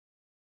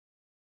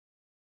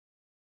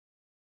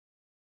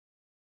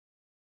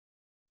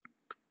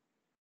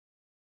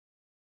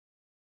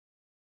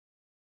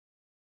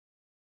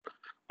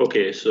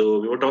Okay, so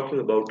we were talking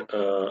about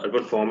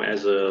urban form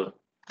as a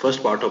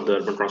first part of the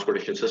urban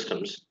transportation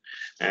systems,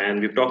 and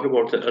we've talked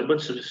about the urban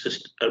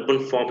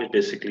form is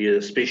basically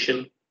a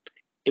spatial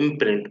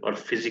imprint or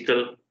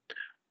physical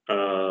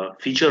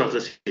feature of the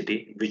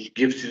city, which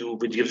gives you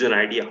an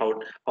idea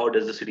how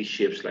does the city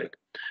shapes like,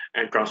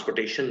 and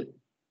transportation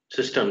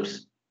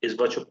systems is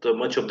much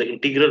of the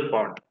integral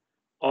part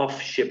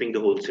of shaping the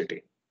whole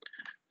city.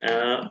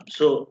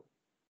 So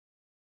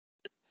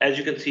as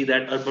you can see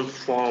that urban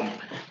form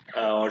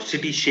or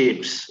city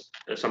shapes,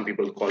 some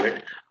people call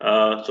it.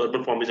 So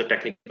urban form is a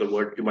technical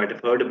word. You might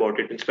have heard about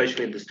it,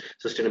 especially in this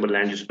sustainable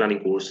land use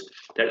planning course.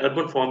 That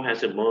urban form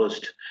has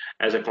emerged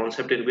as a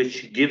concept in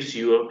which gives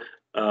you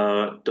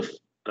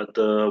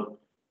the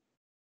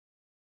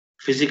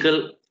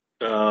physical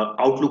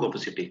outlook of a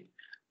city.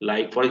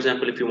 Like for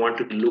example, if you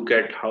wanted to look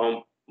at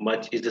how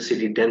much is the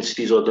city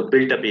densities or the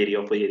built up area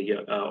of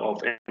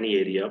any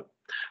area,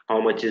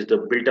 how much is the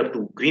built up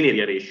to green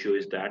area ratio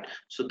is that.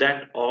 So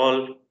that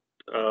all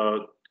uh,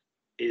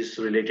 is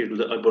related to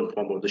the urban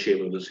form or the shape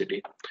of the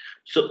city.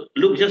 So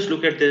just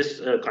look at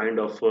this kind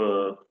of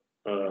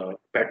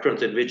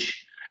patterns in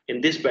which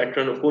in this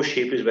pattern, of course,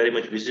 shape is very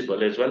much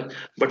visible as well.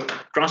 But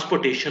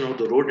transportation or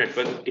the road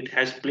network, it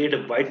has played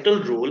a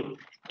vital role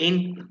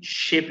in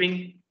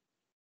shaping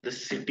the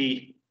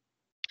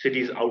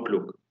city's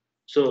outlook.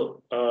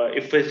 So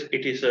if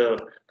it is a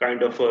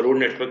kind of a road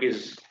network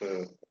is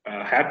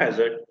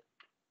haphazard,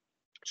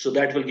 so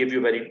that will give you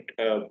a very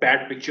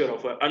bad picture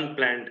of an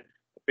unplanned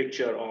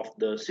picture of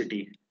the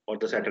city or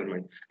the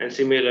settlement. And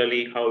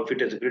similarly, how if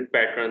it is a grid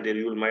pattern, there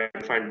you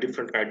might find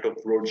different kind of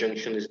road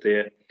junction is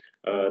there.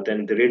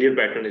 Then the radial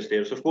pattern is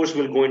there. So of course,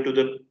 we'll go into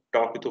the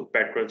talk with the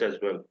patterns as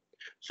well.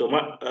 So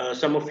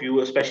some of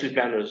you, especially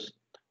planners,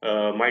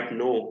 might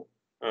know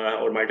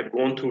or might have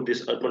gone through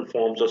these urban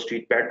forms or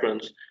street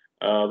patterns,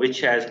 which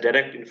has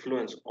direct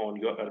influence on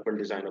your urban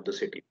design of the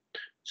city.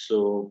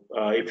 So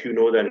if you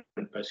know, then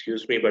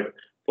excuse me, but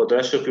for the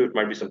rest of you, it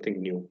might be something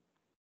new.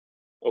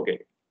 Okay.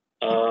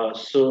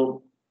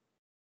 So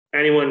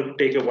anyone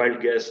take a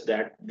wild guess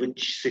that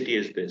which city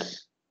is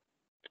this?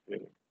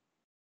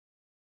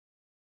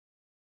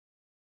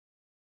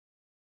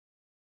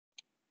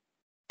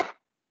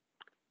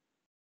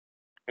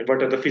 And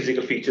what are the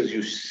physical features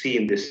you see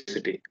in this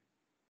city?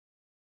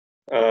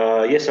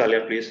 Yes,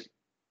 Alia, please.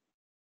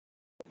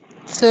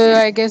 So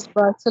I guess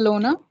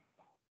Barcelona,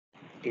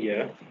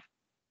 Yeah.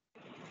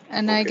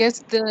 and I Okay. guess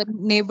the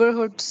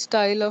neighborhood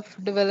style of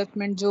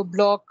development जो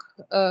block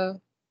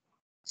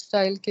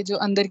style के जो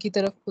अंदर की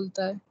तरफ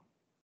खुलता है.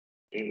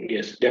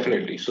 Yes,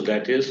 definitely. So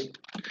that is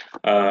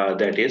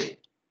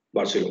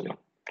Barcelona.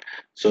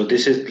 So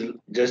this is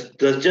just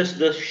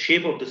the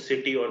shape of the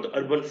city or the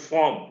urban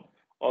form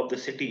of the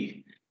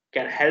city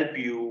can help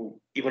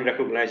you even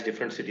recognize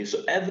different cities.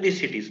 So every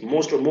city,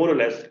 most or more or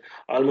less,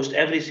 almost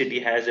every city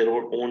has their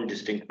own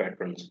distinct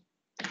patterns.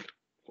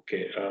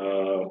 Okay.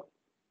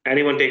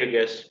 Anyone take a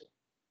guess?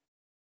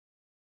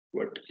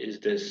 What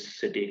is this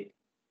city?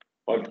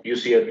 Or you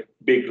see a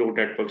big road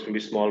networks, maybe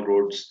small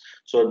roads.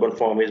 So urban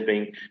form is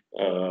being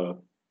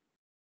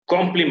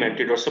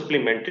complemented or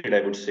supplemented, I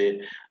would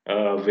say,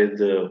 with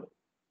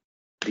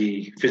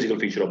the physical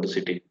feature of the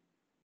city.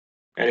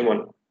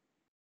 Anyone?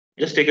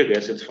 Just take a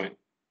guess. It's fine.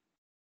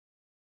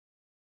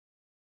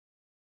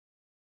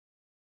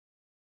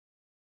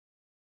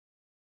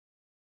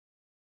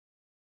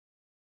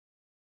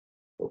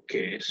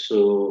 Okay,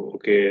 so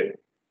okay,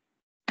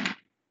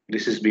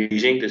 this is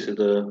Beijing. This is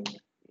the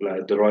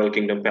Royal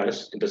Kingdom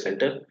Palace in the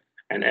center,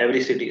 and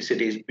every city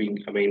is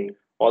being. I mean,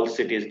 all the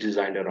city is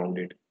designed around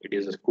it. It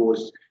is a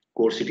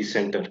core city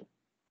center.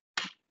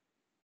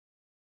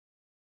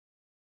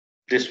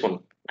 This one,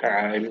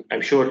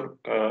 I'm sure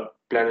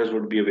planners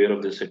would be aware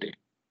of this city.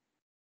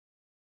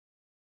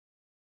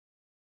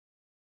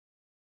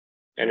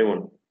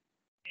 Anyone?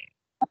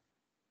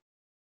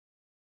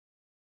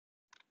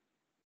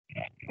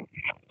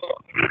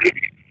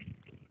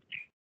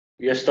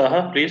 Yes,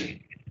 Taha, please.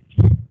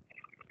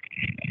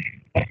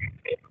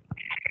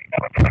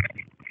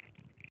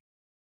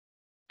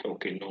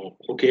 Okay, no.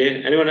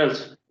 Okay, anyone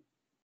else?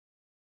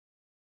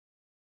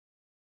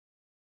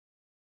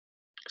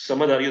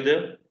 Samad, are you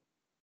there?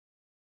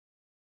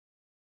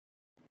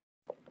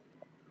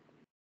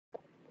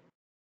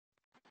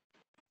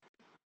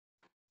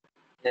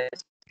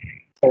 Yes.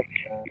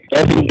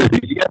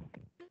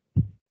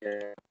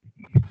 Yeah.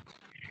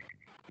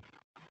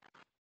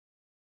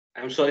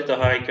 I'm sorry,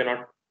 Taha, I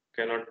cannot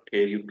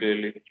hear you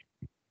clearly.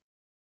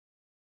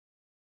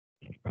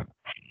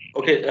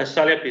 Okay,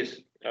 Salia,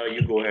 please,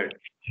 you go ahead.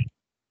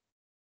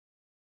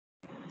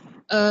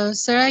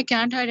 Sir, I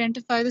can't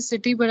identify the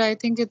city, but I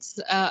think it's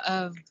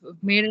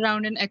made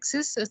around an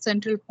axis, a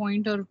central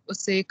point, or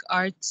mosaic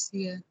arts.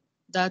 Yeah,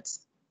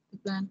 that's the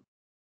plan.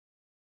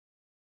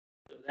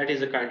 That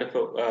is a kind of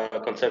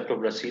a concept of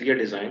Brasilia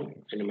design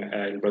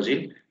in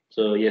Brazil.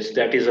 So yes,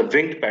 that is a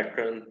winged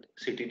pattern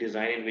city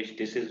design in which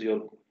this is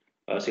your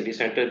city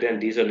center. Then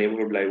these are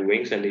neighborhood like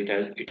wings, and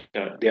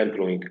they are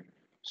glowing.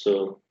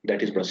 So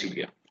that is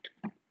Brasilia.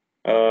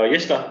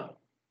 Yes, Taha.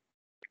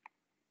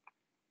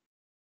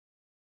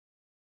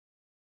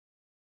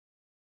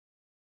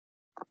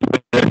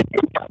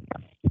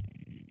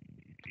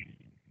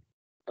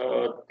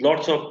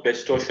 Lots of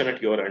distortion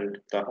at your end,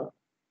 Taha.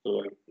 So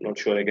I'm not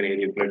sure I can hear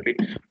you correctly,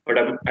 but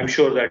I'm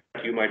sure that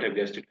you might have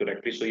guessed it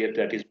correctly. So yes,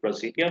 that is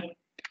Brasilia.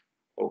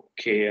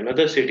 Okay,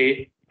 another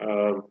city.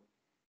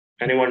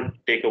 Anyone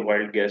take a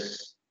wild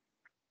guess?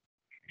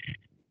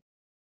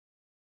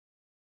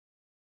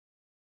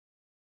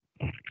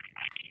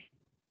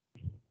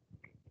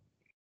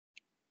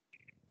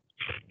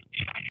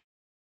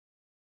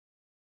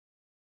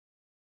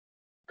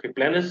 Okay,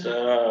 Planis,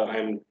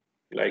 I'm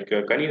like,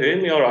 can you hear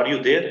me or are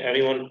you there?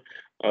 Anyone?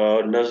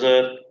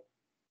 Nazar,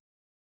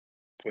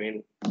 I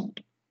mean,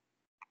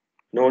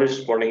 no one is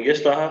responding.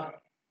 Yes, Taha.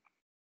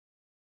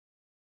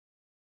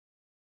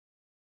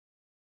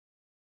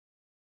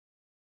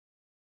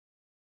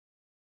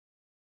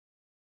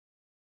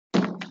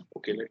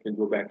 Okay, let me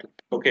go back.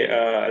 Okay,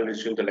 I'll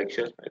resume the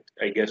lecture.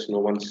 I guess no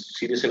one's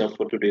serious enough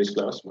for today's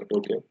class, but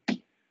okay.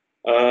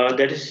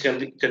 That is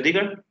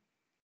Chandigarh.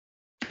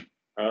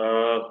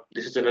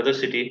 This is another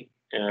city,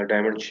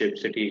 diamond-shaped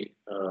city,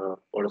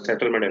 or a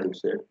settlement, I would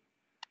say.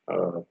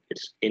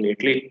 It's in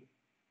Italy,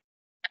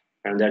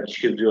 and that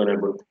gives you an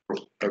urban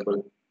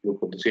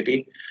look of the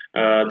city.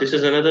 This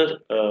is another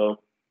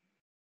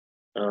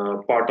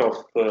part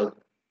of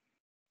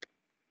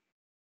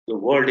the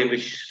world in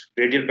which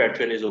radial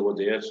pattern is over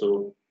there.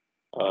 So,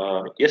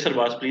 yes,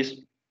 Arbaz,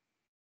 please.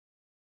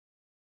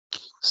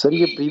 Sir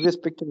ये previous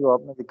picture जो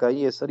आपने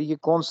दिखाई है sir, ये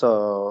कौन सा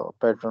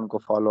pattern को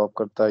follow up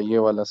करता है? ये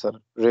वाला सर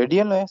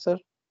रेडियल है sir?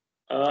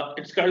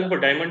 It's kind of a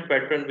diamond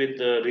pattern with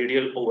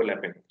radial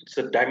overlapping. It's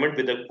a diamond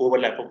with an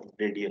overlap of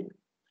radial.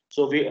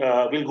 So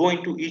we'll go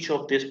into each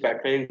of this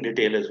pattern in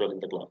detail as well in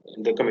the class,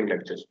 in the coming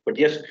lectures. But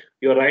yes,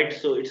 you're right.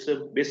 So it's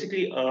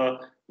basically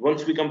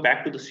once we come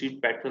back to the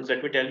sheet patterns,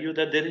 let me tell you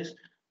that there is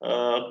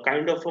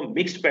kind of a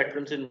mixed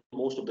patterns in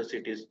most of the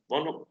cities.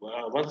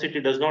 One city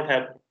does not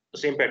have the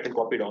same pattern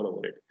copied all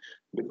over it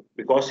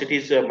because it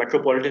is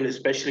metropolitan,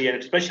 especially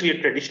and especially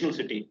a traditional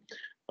city,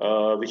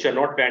 which are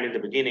not planned in the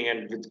beginning,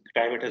 and with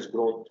time it has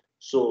grown.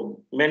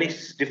 So many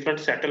different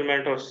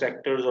settlement or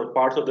sectors or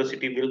parts of the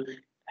city will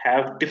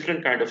have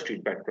different kind of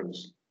street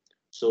patterns.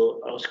 So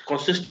a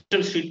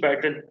consistent street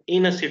pattern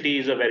in a city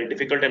is a very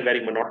difficult and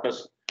very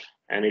monotonous,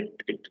 and it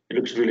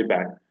looks really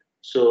bad.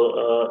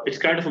 So it's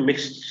kind of a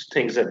mixed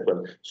things as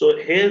well. So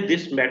here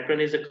this pattern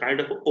is a kind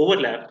of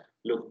overlap.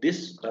 Look,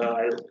 this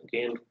I'll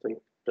again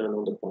turn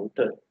on the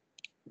pointer.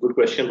 Good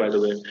question, by the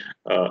way,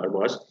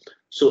 Abbas.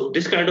 So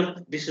this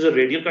is a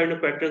radial kind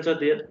of patterns are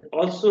there.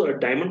 Also, a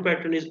diamond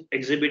pattern is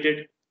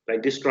exhibited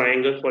like this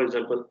triangle, for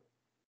example.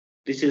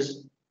 This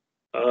is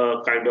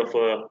kind of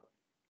a,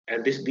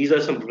 and these are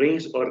some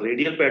rings or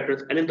radial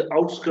patterns, and in the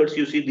outskirts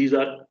you see these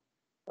are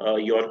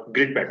your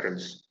grid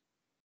patterns.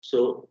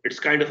 So it's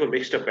kind of a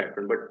mixed up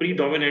pattern, but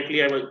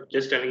predominantly I was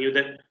just telling you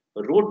that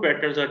road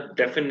patterns are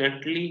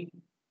definitely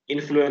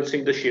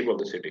influencing the shape of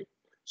the city.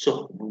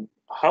 So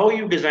how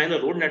you design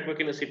a road network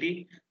in a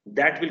city,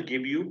 that will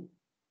give you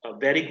a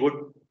very good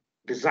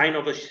design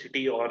of a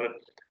city or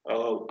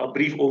a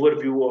brief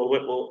overview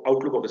or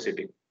outlook of a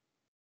city.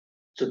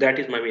 So that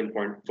is my main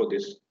point for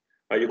this.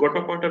 You got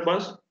my point,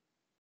 Abbas?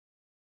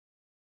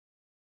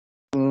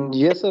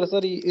 ये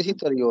sir इसी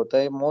तरह ही होता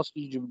है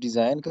mostly जब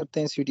design करते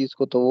हैं cities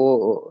को, तो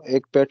वो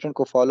एक पैटर्न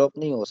को फॉलो अप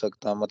नहीं हो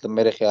सकता मतलब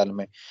मेरे ख्याल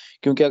में,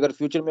 क्योंकि अगर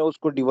फ्यूचर में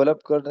उसको डेवलप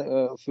कर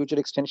फ्यूचर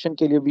एक्सटेंशन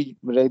के लिए भी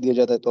रह दिया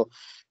जाता है तो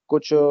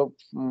कुछ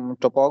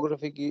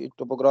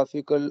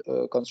टोपोग्राफिकल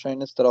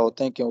कंस्ट्रेंट इस तरह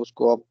होते हैं कि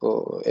उसको आप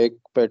एक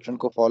पैटर्न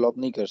को फॉलो अप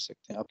नहीं कर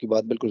सकते। आपकी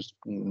बात बिल्कुल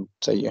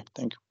सही है।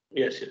 Thank you.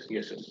 Yes.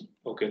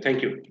 Okay,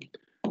 thank you.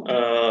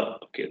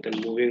 Okay, then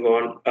moving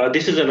on.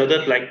 This is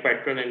another like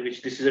pattern in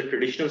which this is a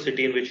traditional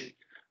city in which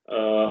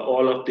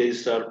all of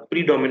these are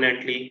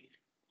predominantly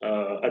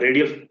a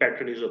radial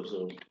pattern is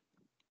observed.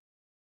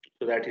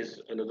 So that is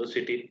another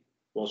city,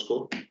 Moscow.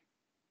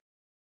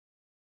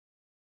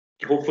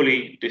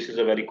 Hopefully, this is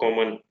a very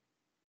common.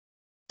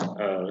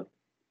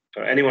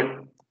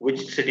 Anyone,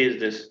 which city is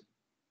this?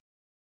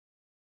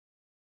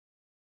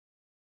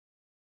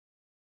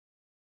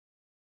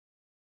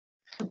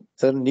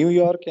 Sir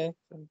New York है।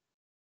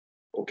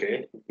 Okay,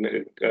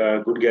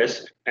 good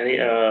guess.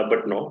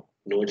 But no,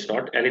 it's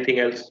not. Anything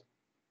else?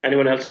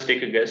 Anyone else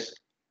take a guess?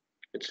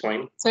 It's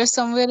fine. Sir,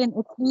 somewhere in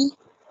Italy.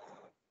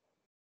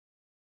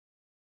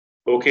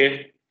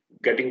 Okay,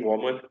 getting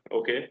warmer.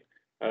 Okay.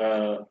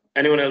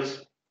 Anyone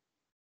else?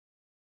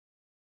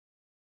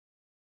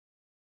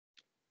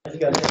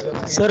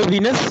 Sir,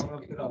 Venus.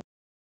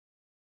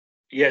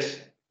 Yes,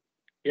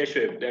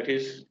 Shoaib, that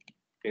is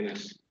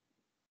Venus.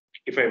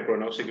 If I'm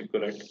pronouncing it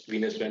correct,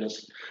 Venus.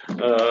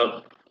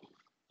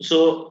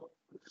 So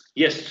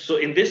yes, so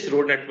in this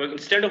road network,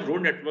 instead of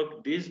road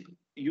network,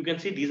 you can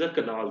see these are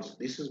canals.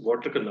 This is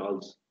water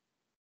canals.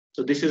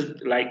 So this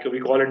is like we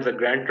call it the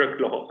Grand Trunk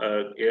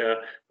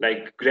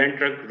like Grand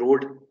Trunk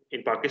Road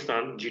in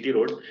Pakistan, GT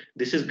Road.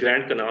 This is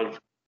Grand Canal.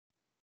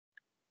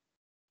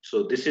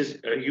 So this is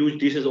a huge.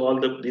 These are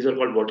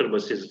called water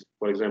buses.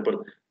 For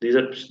example, these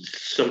are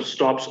some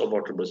stops of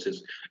water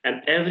buses,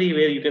 and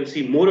everywhere you can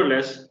see more or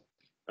less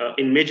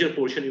in major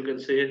portion you can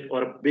say,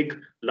 or a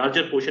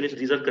larger portion is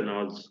these are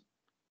canals.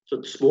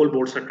 So small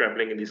boats are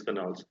traveling in these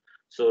canals.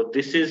 So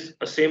this is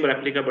a same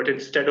replica, but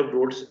instead of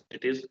roads,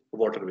 it is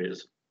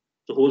waterways.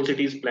 The whole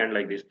city is planned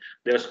like this.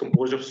 They are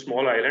composed of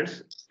small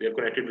islands. They are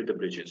connected with the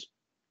bridges.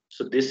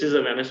 So this is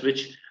a Venice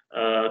which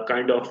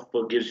kind of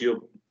gives you a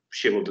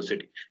shape of the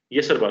city.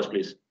 Yes, sir, boss,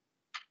 please.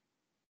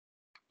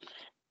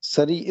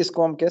 Sir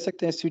इसको हम कह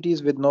सकते हैं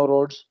cities with no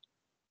roads.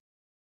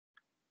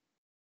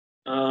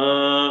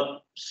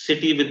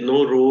 City with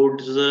no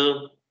roads.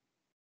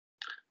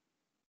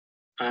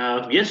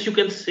 Yes, you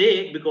can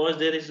say, because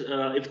there is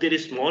if there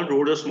is small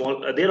road or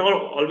small, there are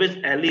always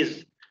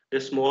alleys. The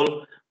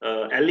small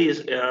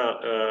alleys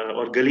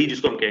or gully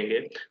जिसको हम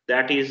कहेंगे,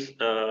 that is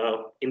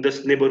in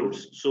the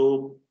neighborhoods.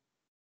 So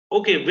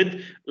okay,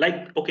 with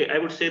like okay, I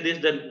would say this,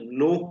 that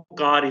no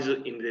car is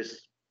in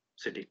this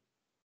city.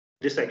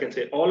 This I can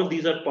say. All of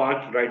these are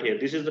parked right here.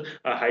 This is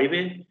a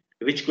highway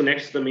which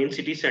connects the main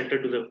city center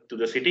to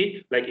the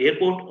city, like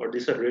airport, or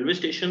this is a railway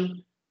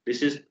station.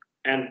 This is,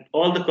 and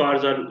all the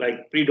cars are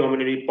like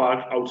predominantly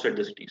parked outside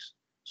the cities.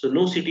 So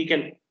no city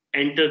can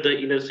enter the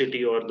inner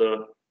city or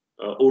the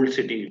old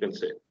city, you can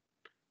say.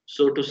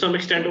 So to some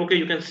extent, okay,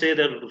 you can say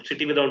that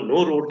city without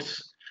no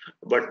roads,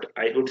 but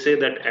I would say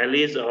that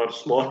alleys or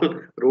small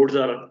roads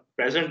are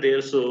present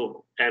there.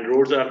 So, and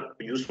roads are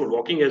used for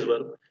walking as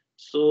well.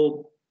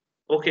 So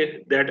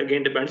okay, that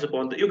again depends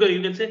upon the, you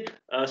can say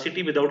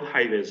city without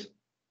highways.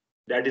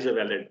 That is a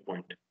valid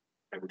point,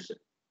 I would say.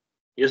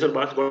 Yes, sir,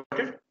 Bas, got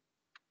it?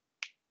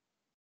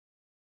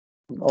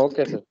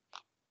 Okay, sir.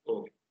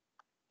 Okay.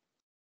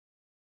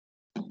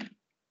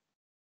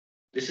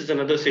 This is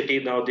another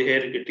city. Now here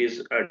it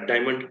is a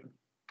diamond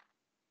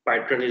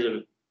pattern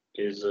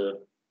is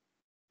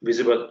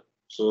visible.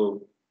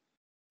 So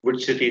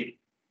which city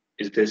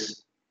is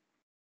this?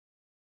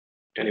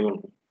 Anyone?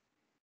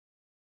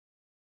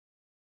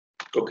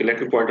 Okay,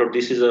 let me point out,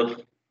 this is a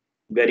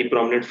very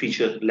prominent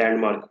feature,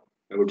 landmark,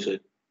 I would say.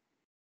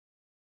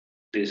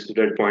 This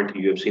red point,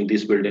 you have seen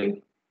this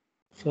building.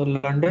 So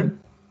London.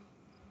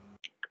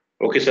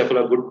 Okay,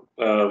 Saifullah, good,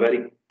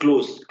 very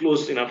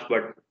close enough,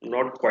 but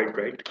not quite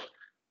right.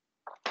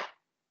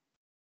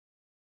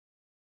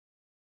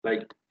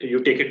 Like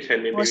you take it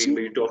and maybe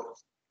Washington? we talk.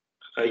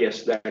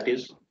 Yes, that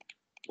is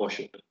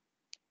Washington.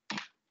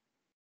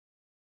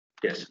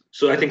 Yes.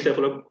 So I think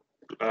Saifullah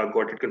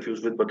got it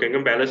confused with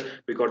Buckingham Palace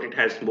because it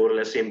has more or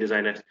less same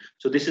design as.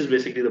 So this is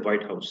basically the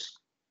White House.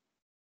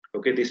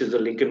 Okay, this is the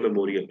Lincoln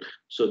Memorial.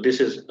 So this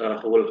is a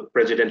whole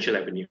Presidential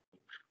Avenue.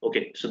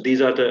 Okay, so these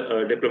are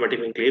the diplomatic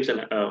enclaves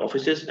and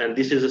offices, and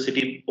this is a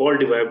city all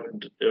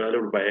developed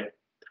by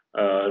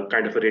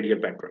kind of a radial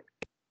pattern.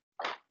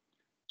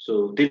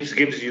 So this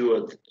gives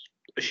you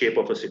a shape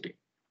of a city.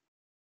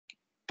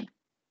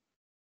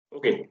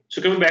 Okay,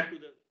 so coming back to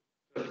the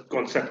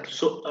concept.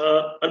 So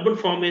urban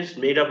form is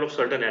made up of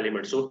certain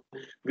elements. So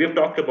we have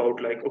talked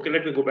about, like, okay,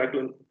 let me go back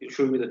to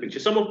show you the picture.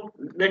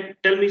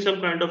 Tell me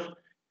some kind of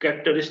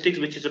characteristics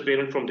which is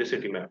apparent from the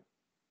city map.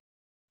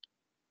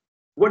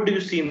 What do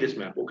you see in this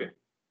map? Okay.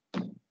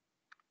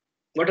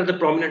 What are the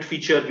prominent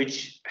features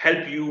which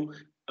help you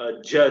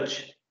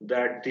judge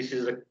that this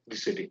is the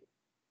city?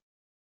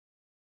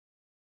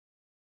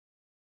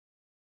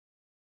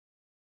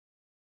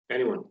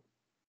 Anyone?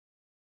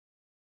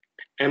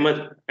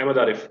 Ahmed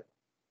Arif.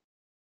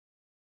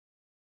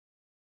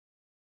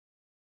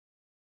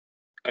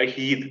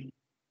 Ahid.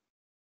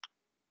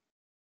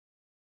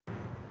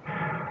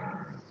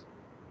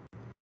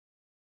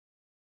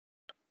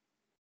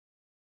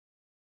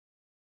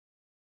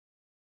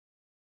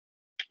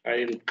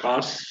 I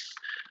pass.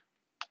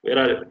 Where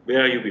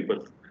are you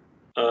people?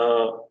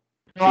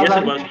 Yes,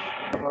 Arbaz.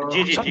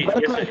 Yes,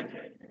 sir.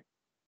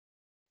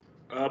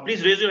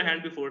 Please raise your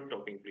hand before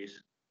talking,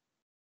 please.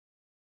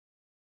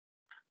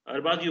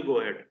 Arbaz, you go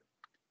ahead.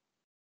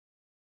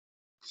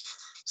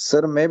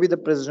 Sir, maybe the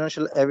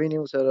presidential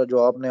avenue, sir, जो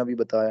आपने अभी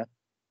बताया.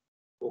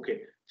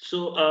 Okay.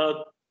 So,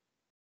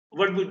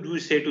 what would you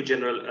say to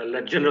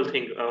general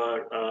thing?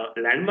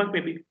 Landmark,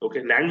 maybe.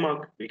 Okay,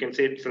 landmark. We can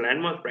say it's a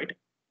landmark, right?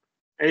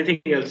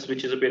 Anything else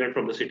which is apparent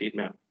from the city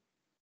map?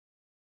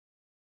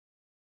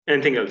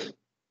 Anything else?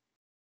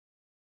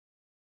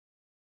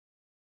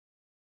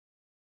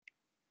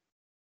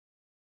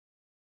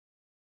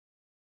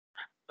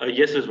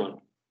 Yes, is one.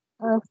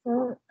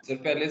 Sir, sir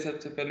पहले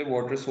सबसे पहले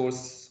water source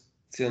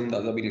से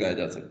अंदाजा भी लगाया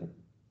जा सकता है.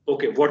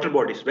 Okay, water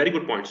bodies. Very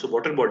good point. So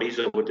water bodies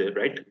over there,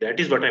 right? That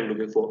is what I'm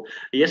looking for.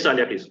 Yes,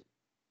 Alia, please.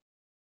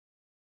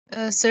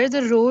 sir,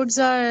 the roads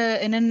are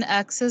in an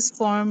axis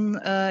form.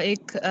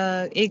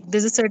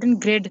 There's a certain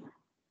grid.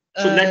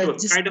 So network,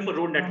 just kind of a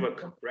road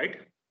network, right?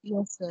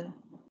 Yes, sir.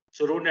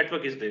 So road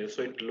network is there.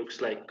 So it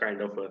looks like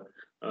kind of a,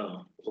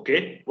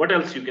 okay. What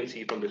else you can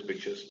see from these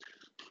pictures?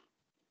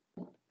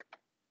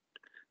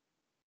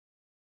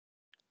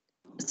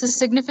 So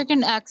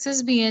significant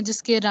axis भी है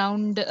जिसके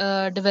around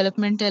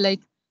development है,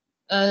 like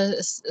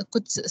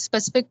कुछ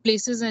specific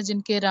places हैं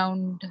जिनके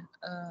around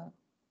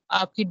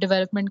आपकी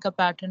development का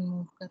pattern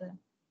move कर रहा है.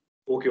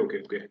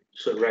 Okay.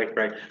 So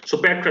right. So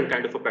pattern,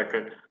 kind of a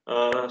pattern.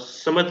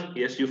 Samad,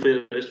 yes, you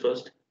feel this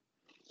first.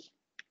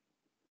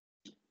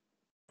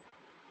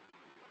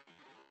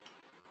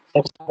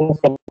 Some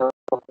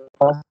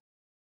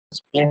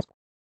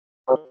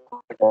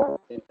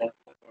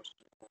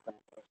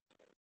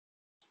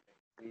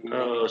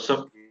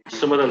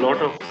other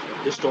lot of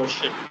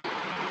distortion.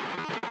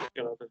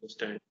 Cannot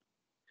understand.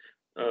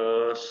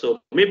 So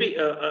maybe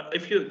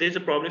if there's a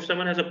problem, if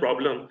someone has a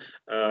problem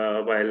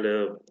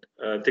while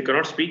they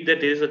cannot speak, that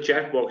there is a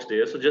chat box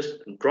there. So just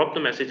drop the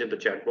message in the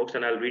chat box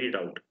and I'll read it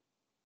out.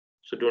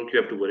 So don't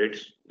you have to worry.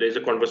 There's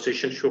a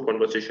conversation, show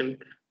conversation.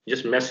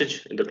 Just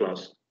message in the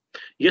class.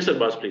 Yes,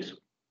 Abbas, please.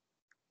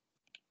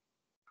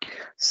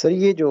 Sir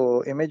ये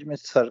जो image में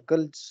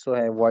circle जो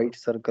है white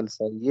circle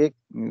sir ये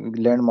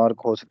landmark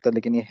हो सकता है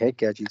लेकिन ये है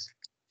क्या चीज?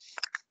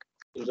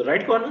 In the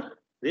right corner,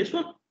 this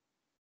one.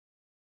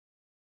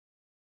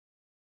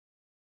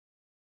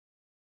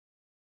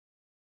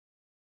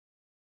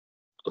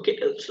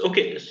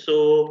 Okay.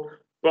 So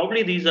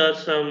probably these are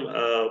some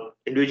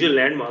individual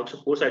landmarks.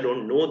 Of course, I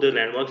don't know the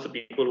landmarks. The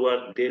people who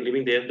are there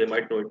living there, they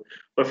might know it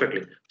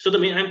perfectly. So the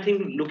main, I'm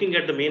thinking, looking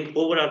at the main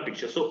overall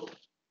picture. So,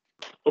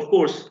 of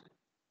course,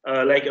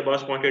 like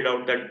Abbas pointed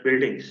out, that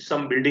buildings,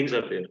 some buildings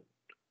are there.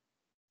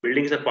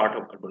 Buildings are part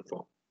of urban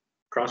form.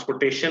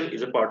 Transportation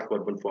is a part of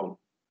urban form.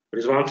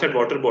 Reservoirs and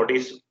water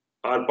bodies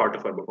are part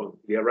of urban form.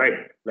 We are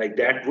right. Like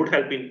that would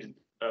help in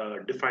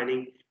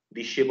defining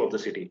the shape of the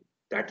city.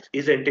 That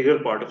is an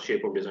integral part of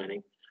shape of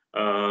designing.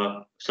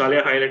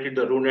 Saleh highlighted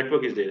the road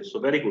network is there. So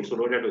very good. So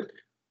road network.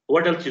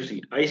 What else you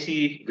see? I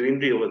see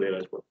greenery over there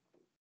as well.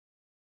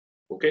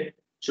 Okay.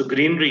 So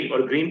greenery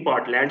or green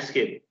part,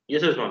 landscape.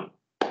 Yes or no?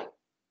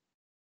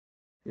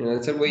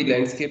 Sir वही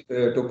landscape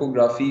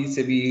topography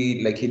से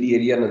भी like hilly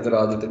area नजर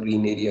आ जाता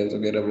green areas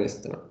वगैरह में इस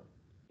तरह.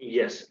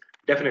 Yes,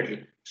 definitely.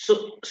 So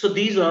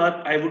these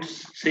are, I would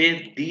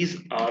say, these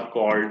are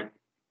called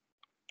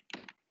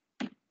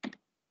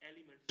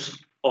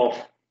elements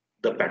of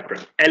the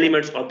pattern,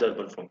 elements of the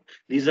urban form.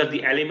 These are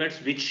the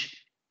elements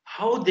which,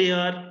 how they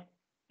are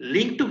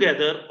linked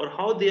together or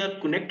how they are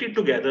connected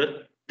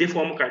together, they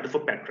form a kind of a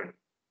pattern.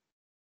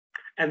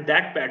 And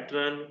that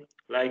pattern,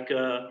 like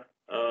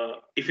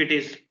if it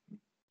is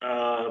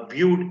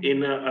viewed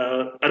in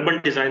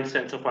urban design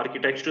sense of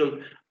architectural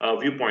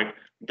viewpoint,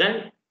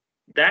 then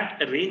that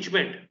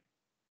arrangement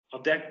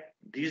of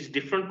these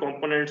different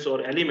components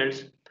or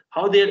elements,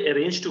 how they are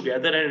arranged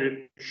together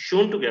and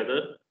shown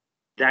together,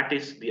 that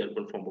is the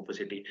urban form of a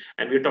city.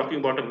 And we're talking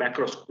about a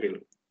macro scale,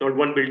 not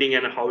one building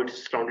and how it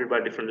is surrounded by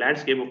different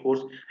landscape. Of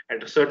course,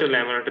 at a certain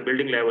level, at a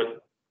building level,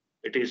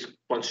 it is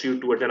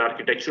constituted towards an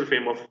architectural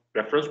frame of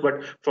reference.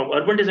 But from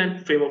urban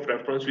design frame of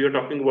reference, we are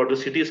talking about the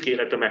city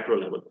scale at the macro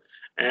level.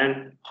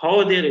 And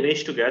how they are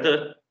arranged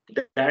together,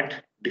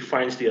 that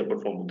defines the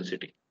urban form of the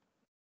city.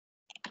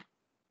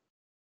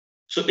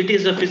 So it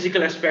is the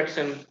physical aspects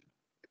and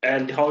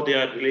how they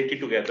are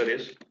related together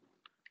is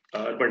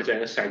urban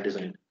design and site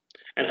design.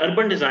 And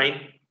urban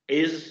design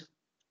is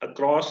a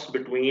cross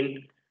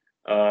between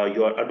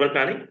your urban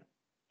planning,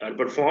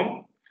 urban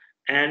form,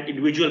 and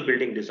individual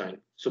building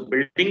design. So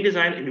building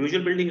design,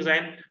 individual building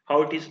design,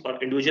 how it is, or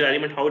individual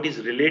element, how it is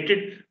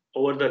related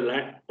over the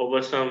land,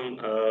 over some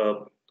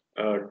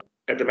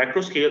at the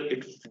macro scale,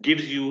 it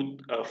gives you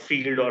a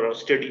field or a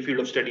field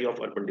of study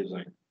of urban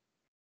design.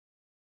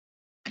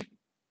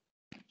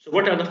 So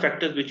what are the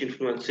factors which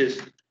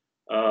influences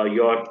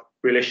your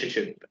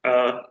relationship?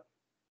 We'll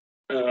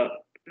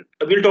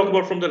talk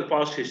about from the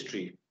past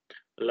history,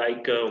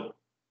 like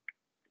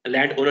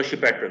land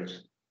ownership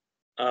patterns.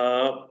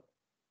 How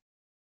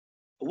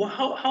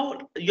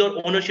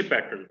your ownership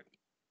pattern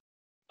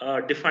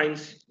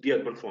defines the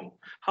urban form?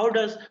 How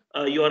does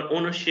your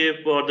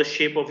ownership or the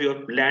shape of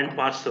your land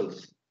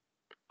parcels,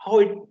 how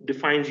it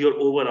defines your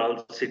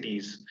overall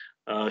city's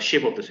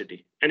shape of the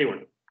city?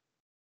 Anyone?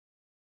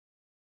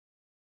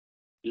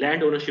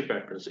 Land ownership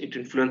patterns, it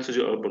influences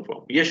your urban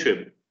form. Yes,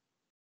 Shweb.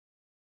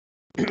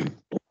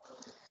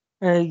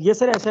 ये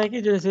sir ऐसा है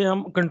कि जैसे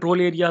हम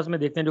control areas में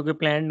देखते हैं जो कि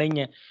प्लान नहीं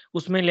है,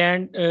 उसमें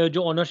लैंड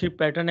जो ओनरशिप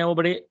पैटर्न है वो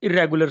बड़े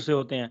इरेगुलर से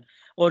होते हैं,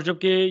 और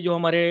जबकि जो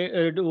हमारे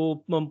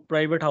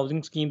प्राइवेट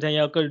हाउसिंग स्कीम्स हैं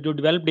या जो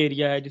डेवलप्ड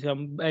एरिया है जिसे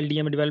हम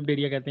एलडीए में डेवलप्ड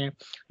एरिया कहते हैं,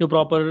 जो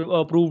प्रॉपर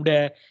अप्रूव्ड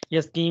है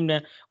या स्कीम्ड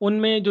है,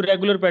 उनमें जो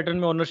रेगुलर पैटर्न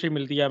में ओनरशिप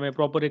मिलती है हमें,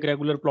 प्रॉपर एक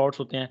रेगुलर प्लॉट्स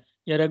होते हैं,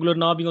 या रेगुलर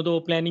ना भी हो तो वो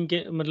प्लानिंग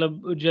के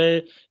मतलब जो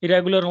है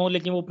इरेगुलर हो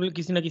लेकिन वो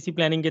किसी ना किसी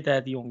प्लानिंग के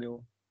तहत ही होंगे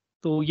वो.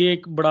 तो ये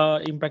एक बड़ा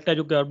इम्पैक्ट है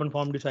जो कि अर्बन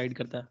फॉर्म डिसाइड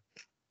करता है.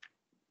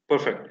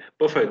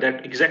 Perfect.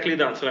 That exactly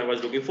the answer I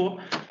was looking for.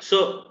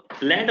 So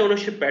land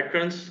ownership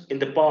patterns in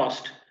the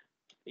past,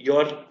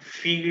 your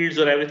fields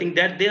or everything,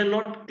 that they are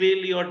not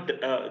clearly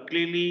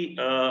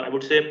I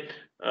would say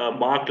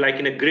marked like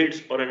in a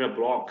grids or in a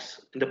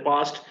blocks. In the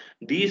past,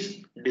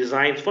 these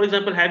designs, for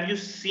example, have you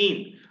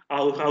seen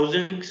a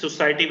housing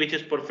society which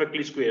is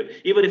perfectly square?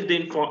 Even if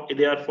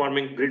they are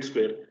forming grid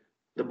square,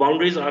 the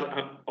boundaries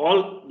are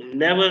all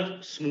never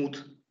smooth.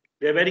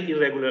 They are very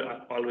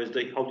irregular always,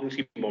 the housing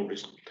scheme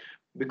boundaries,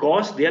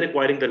 because they are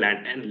acquiring the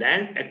land, and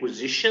land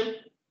acquisition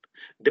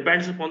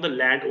depends upon the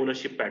land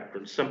ownership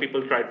pattern. Some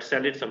people try to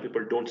sell it, some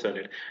people don't sell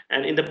it.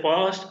 And in the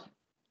past,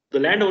 the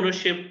land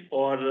ownership,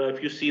 or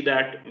if you see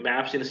that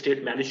maps in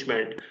state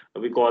management,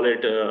 we call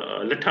it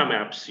Letta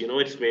maps. You know,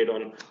 it's made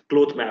on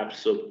cloth maps.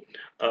 So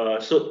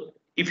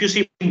if you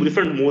see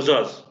different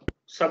mozas,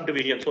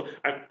 subdivisions. So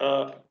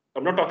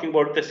I'm not talking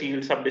about the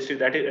civil sub-district,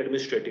 that is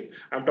administrative.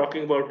 I'm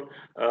talking about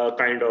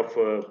kind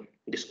of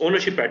this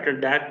ownership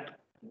pattern, that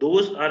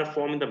those are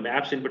formed in the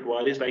maps in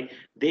Patwaris. Like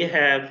they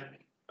have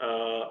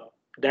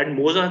that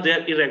mozas, they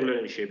are irregular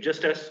in shape,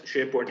 just as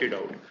Shay pointed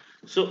out.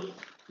 So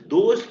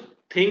those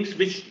things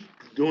which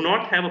do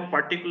not have a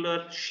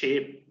particular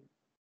shape,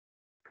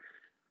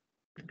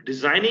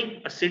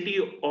 designing a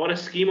city or a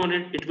scheme on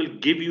it, it will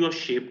give you a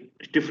shape,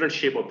 different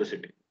shape of the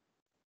city.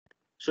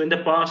 So in the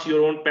past,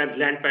 your own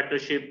land pattern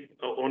shape,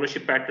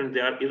 ownership patterns, they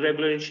are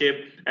irregular in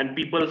shape, and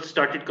people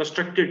started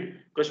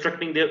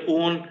constructing their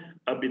own.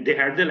 They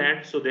had the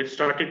land, so they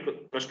started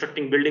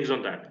constructing buildings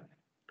on that.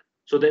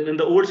 So then in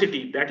the old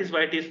city, that is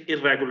why it is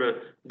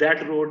irregular.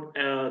 That road,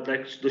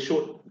 like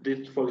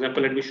for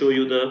example, let me show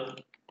you the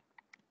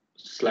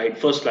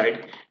first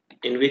slide,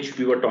 in which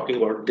we were talking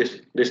about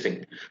this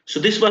thing. So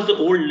this was the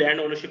old land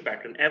ownership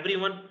pattern.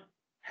 Everyone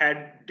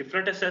had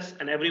different assets,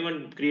 and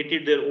everyone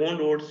created their own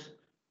roads,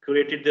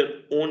 created their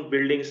own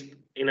buildings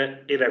in an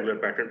irregular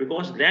pattern,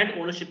 because land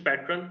ownership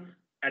pattern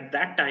at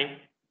that time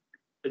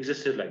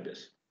existed like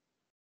this.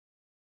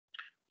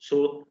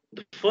 So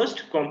the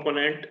first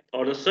component,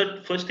 or the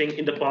first thing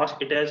in the past,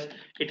 it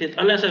is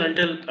unless and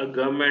until a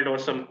government or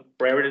some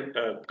private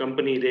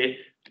company, they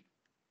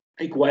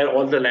acquire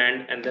all the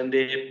land and then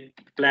they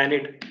plan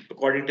it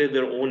according to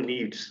their own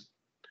needs,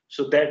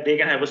 so that they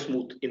can have a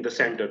smooth in the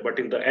center, but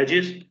in the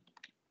edges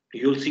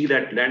you'll see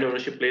that land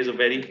ownership plays a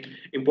very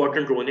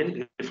important role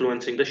in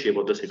influencing the shape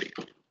of the city.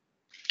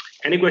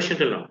 Any question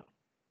till now,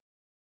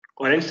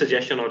 or any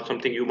suggestion or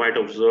something you might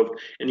observe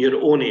in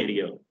your own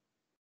area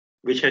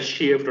which has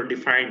shaped or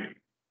defined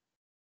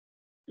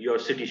your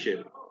city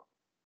shape?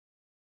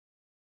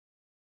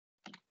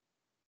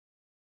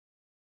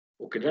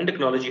 Okay, then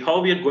technology, how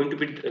we are going to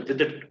be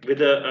with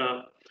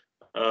the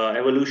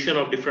evolution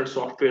of different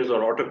softwares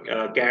or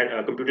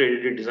AutoCAD,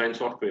 computer-aided design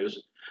softwares.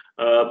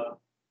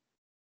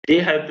 They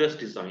help us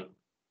design.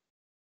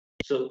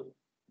 So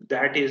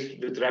that is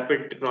with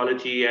rapid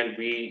technology, and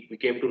we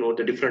came to know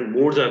the different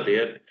modes are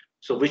there.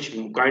 So which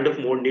kind of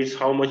mode needs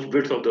how much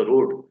width of the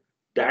road,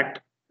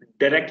 that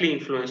directly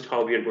influenced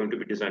how we are going to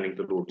be designing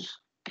the roads.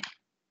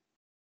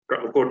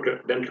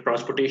 Then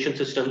transportation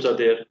systems are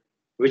there.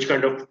 Which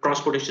kind of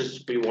transportation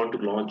system we want to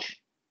launch?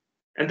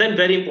 And then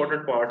very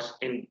important parts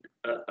in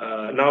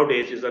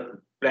nowadays is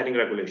the planning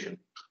regulation.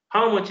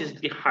 How much is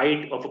the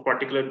height of a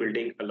particular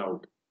building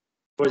allowed?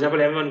 For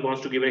example, everyone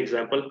wants to give an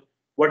example.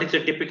 What is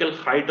the typical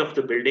height of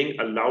the building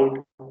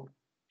allowed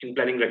in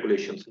planning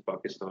regulations in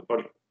Pakistan,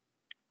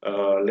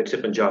 or let's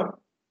say Punjab?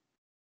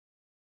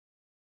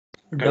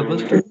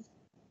 Double storey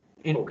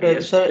Okay,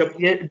 yes. Sir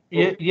Yep.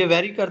 ये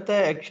very करता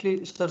है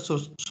actually sir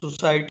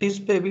societies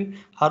पे भी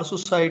हर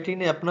society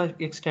ने अपना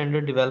एक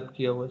standard develop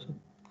किया हुआ है सर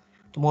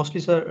तो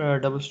mostly sir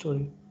double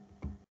storey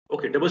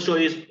Okay, double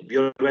stories,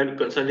 your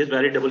concern is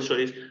very double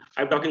stories.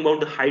 I'm talking about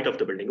the height of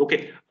the building.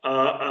 Okay,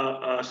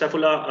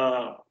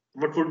 Saifullah,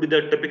 what would be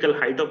the typical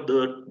height of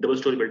the double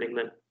story building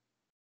then?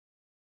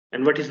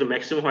 And what is the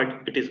maximum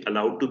height it is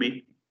allowed to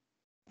be?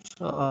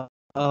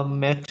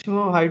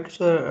 maximum height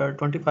sir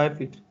 25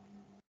 feet.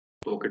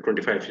 Okay,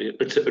 25.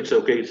 It's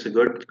okay. It's a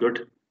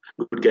good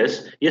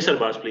guess. Yes,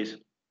 Arbaz, please.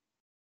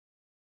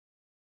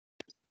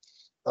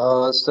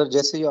 Sir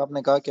जैसे ही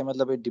आपने कहा कि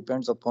मतलब it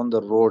depends upon the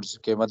roads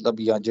के मतलब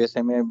या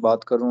जैसे मैं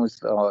बात करूं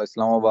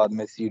इस्लामाबाद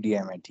में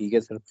सीडीएम है, ठीक है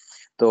सर,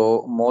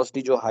 तो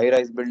मोस्टली जो हाई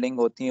राइज बिल्डिंग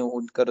होती हैं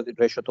उनका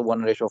रेशो तो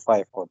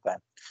 1:5 होता है,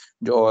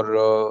 जो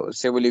और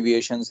सिविल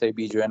एविएशन से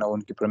भी जो है ना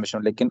उनकी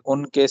परमिशन, लेकिन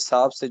उनके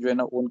हिसाब से जो है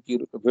ना उनकी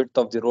विड्थ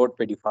ऑफ द रोड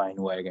पे डिफाइन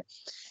हुआ है।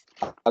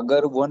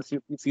 अगर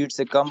 150 फीट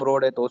से कम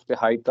रोड है तो उस पर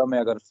हाइट कम है,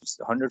 अगर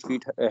 100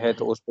 फीट है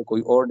तो उस पर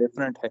कोई और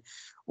डिफरेंट है,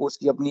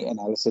 उसकी अपनी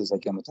एनालिसिस है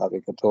के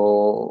मुताबिक है। तो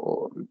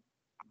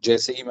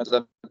जैसे ही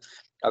मतलब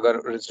अगर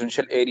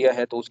रेजिडेंशियल एरिया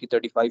है तो उसकी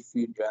 35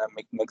 फीट जो है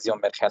मैक्सिमम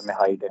मेरे ख्याल में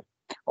हाइट है,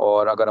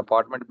 और अगर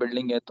अपार्टमेंट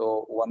बिल्डिंग है तो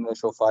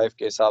 1:5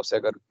 के हिसाब से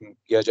अगर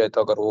किया जाए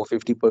तो अगर वो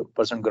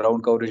 50%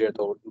 ग्राउंड कवरेज है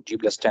तो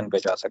G+10 पे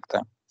जा सकता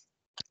है।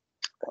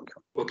 Thank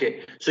you. Okay,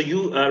 so you,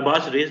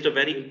 Arbaz, raised a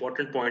very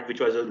important point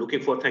which I was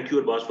looking for. Thank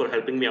you, Arbaz, for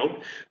helping me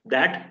out.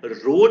 That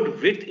road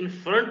width in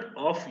front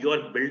of your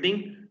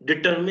building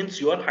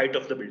determines your height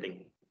of the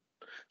building.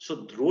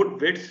 So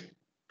road width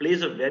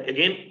plays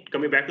again,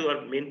 coming back to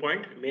our main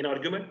point, main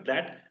argument,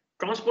 that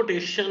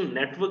transportation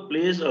network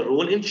plays a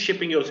role in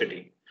shaping your city.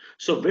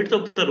 So width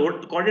of the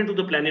road, according to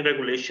the planning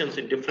regulations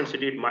in different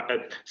cities,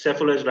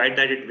 Saifullah is right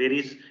that it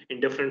varies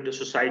in different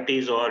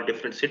societies or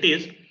different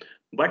cities,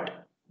 but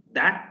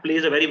that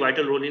plays a very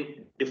vital role in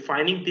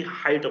defining the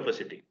height of a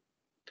city.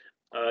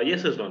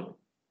 Yes, Rizwan.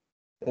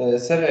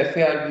 Sir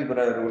FAR भी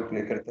बड़ा role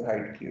play करते हैं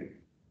height की।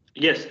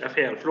 Yes,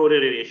 FAR, floor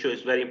area ratio, is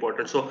very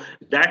important. So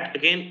that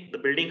again, the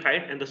building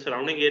height and the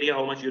surrounding area,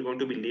 how much you're going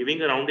to be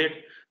living around it,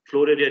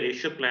 floor area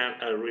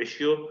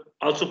ratio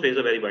also plays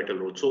a very vital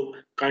role. So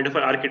kind of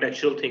an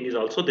architectural thing is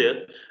also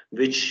there,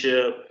 which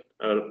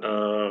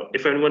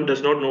if anyone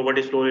does not know what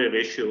is floor area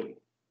ratio,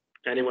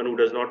 anyone who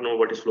does not know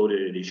what is floor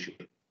area ratio,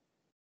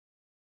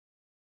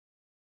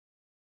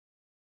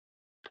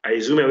 I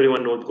assume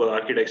everyone knows because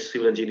architects,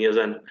 civil engineers,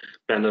 and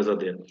planners are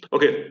there.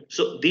 Okay,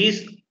 so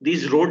these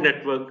road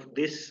network,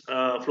 this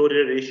floor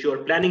area ratio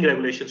or planning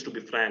regulations, to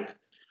be frank,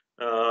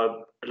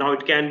 now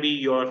it can be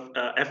your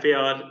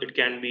FAR, it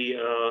can be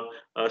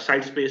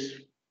site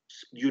space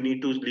you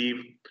need to leave,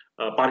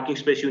 parking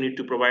space you need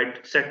to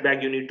provide,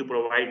 setback you need to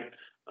provide,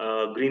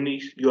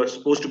 greenery you are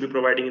supposed to be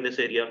providing in this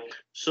area.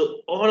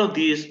 So all of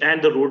these, and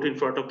the road in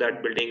front of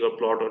that building or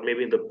plot, or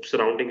maybe in the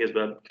surrounding as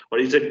well, or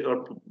is it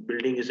or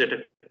building is at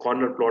a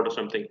corner plot or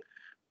something.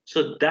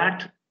 So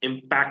that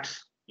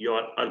impacts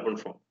your urban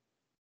form.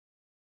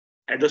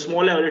 At the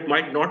small level, it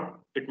might not.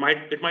 It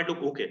might look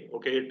okay.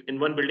 Okay, in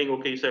one building,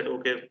 okay, you said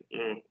okay,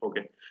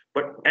 okay.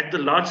 But at the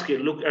large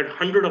scale, look at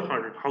hundred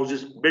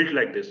houses built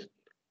like this,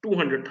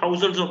 200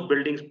 thousands of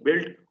buildings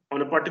built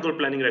on a particular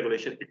planning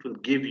regulation. It will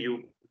give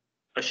you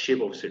a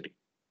shape of city.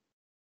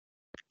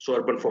 So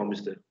urban form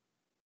is there.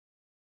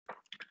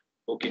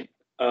 Okay.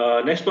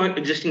 Next point,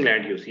 existing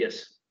land use.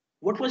 Yes.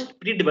 What was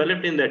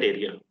pre-developed in that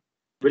area?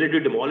 Will it be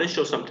demolished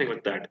or something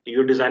like that?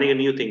 You're designing a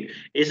new thing.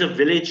 Is a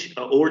village,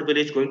 an old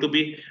village, going to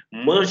be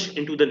merged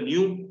into the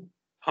new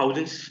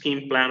housing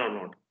scheme plan or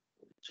not?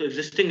 So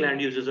existing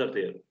land uses are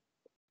there.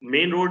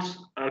 Main roads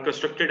are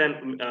constructed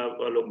and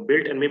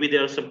built, and maybe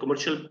there are some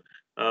commercial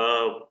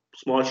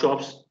small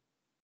shops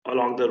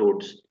along the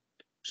roads.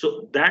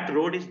 So that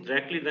road is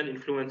directly then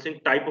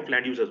influencing type of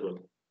land use as well.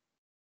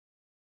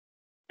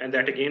 And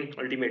that again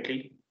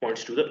ultimately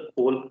points to the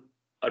whole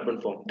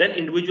urban form. Then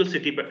individual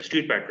street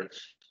patterns.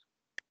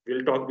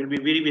 We'll be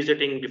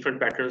revisiting different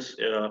patterns.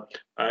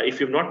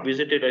 If you've not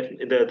visited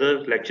in the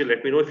other lecture,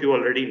 let me know if you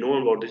already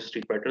know about these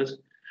street patterns.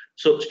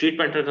 So street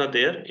patterns are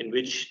there in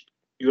which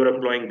you are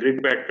employing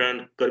grid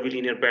pattern,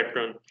 curvilinear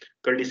pattern,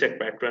 cul-de-sac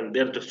pattern.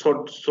 There are just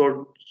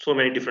so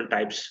many different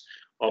types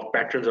of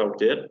patterns out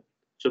there.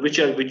 So which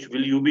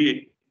will you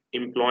be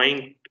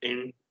employing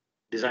in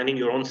designing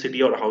your own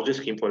city or housing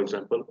scheme, for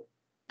example?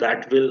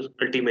 That will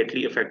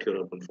ultimately affect your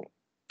urban form.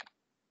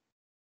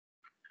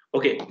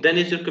 Okay, then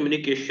is your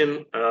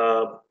communication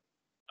kind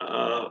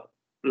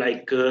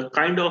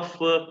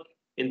of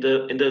in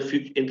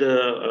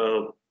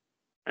the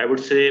I would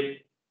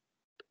say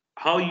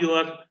how you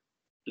are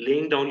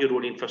laying down your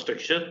road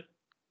infrastructure.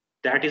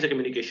 That is a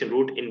communication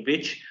route in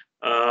which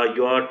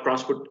your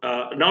transport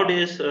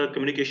nowadays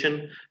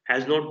communication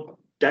has not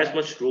that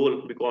much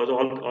role because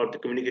all the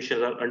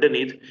communications are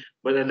underneath.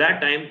 But at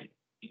that time,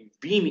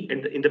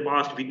 in the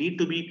past we need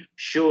to be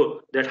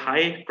sure that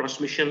high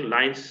transmission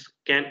lines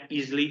can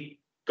easily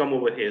come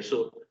over here.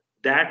 So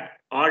that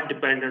are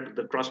dependent,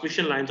 the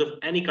transmission lines of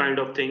any kind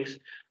of things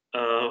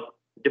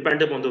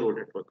depend upon the road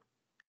network.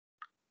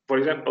 For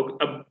example,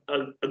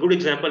 a good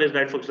example is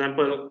that, for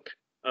example,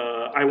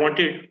 I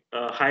wanted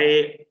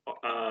high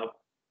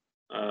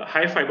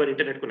fiber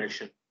internet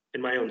connection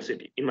in my own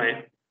city, in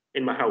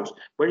my house,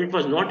 but it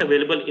was not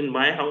available in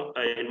my house,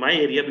 in my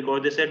area,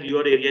 because they said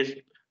your area is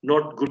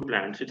not good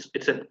plans.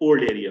 It's an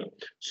old area,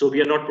 so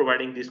we are not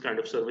providing these kind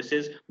of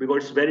services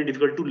because it's very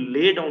difficult to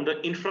lay down the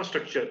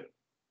infrastructure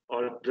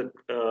or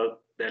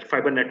that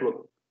fiber network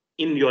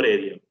in your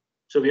area.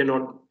 So we are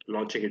not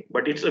launching it,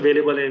 but it's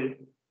available in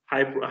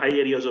high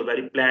areas or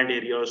very planned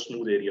areas,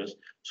 smooth areas.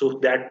 So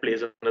that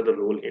plays another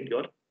role in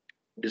your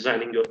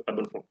designing your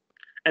urban form.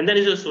 And then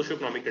is the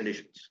socioeconomic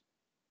conditions.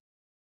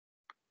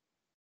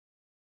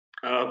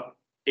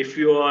 If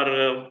you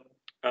are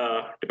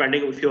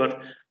depending if you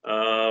are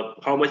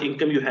how much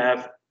income you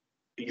have,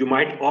 you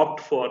might opt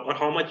for, or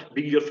how much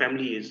big your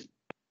family is,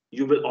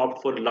 you will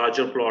opt for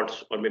larger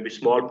plots or maybe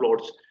small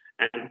plots,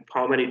 and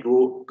how many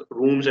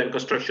rooms and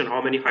construction,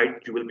 how many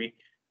height you will be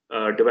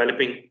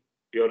developing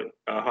your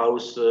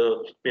house,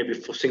 maybe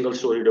for single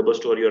story, double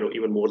story, or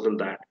even more than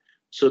that.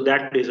 So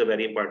that plays a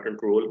very important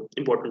role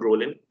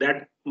in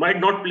that. Might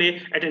not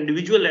play at an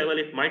individual level,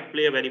 it might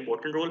play a very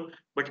important role,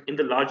 but in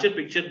the larger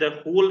picture,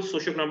 the whole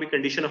socioeconomic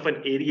condition of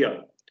an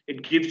area,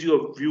 it gives you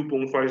a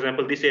viewpoint. For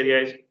example, this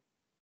area is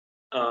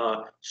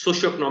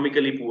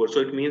socioeconomically poor,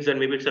 so it means that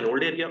maybe it's an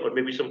old area, or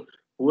maybe some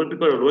poor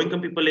people or low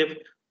income people live.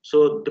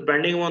 So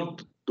depending on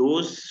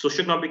those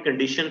socioeconomic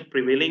conditions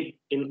prevailing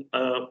in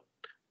a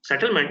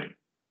settlement,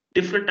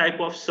 different type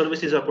of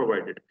services are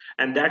provided,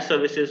 and that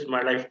services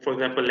might, like for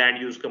example, land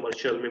use,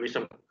 commercial, maybe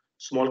some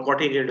small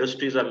cottage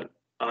industries are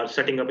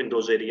setting up in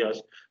those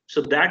areas.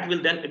 So that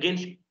will then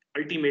again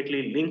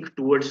ultimately link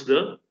towards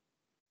the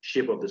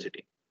shape of the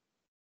city.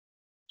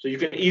 So you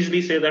can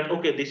easily say that,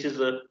 okay, this is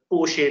a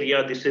posh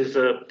area, this is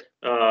a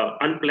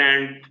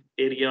unplanned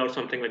area or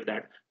something like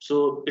that.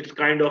 So it's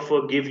kind of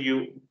give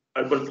you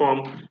urban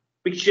form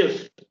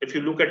pictures. If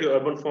you look at your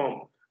urban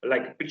form,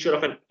 like picture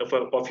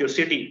of your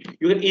city,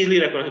 you can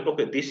easily recognize,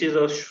 okay, this is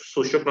a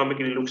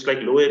socioeconomically looks like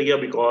low area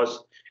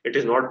because it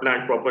is not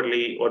planned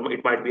properly, or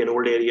it might be an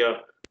old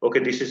area. Okay,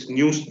 this is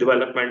new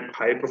development,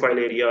 high profile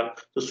area.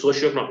 So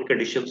socioeconomic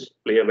conditions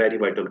play a very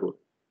vital role.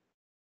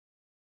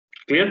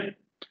 Clear?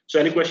 So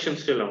any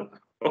questions till now?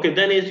 Okay,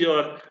 then is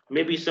your,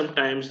 maybe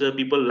sometimes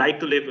people like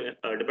to live,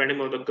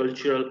 depending on the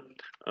cultural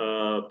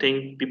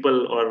thing,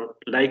 people or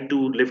like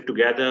to live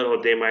together,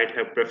 or they might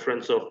have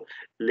preference of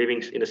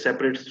living in a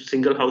separate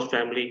single house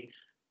family,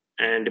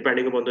 and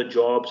depending upon the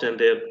jobs and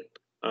their,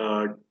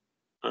 uh,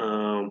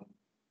 um,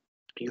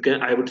 you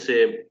can, I would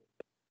say,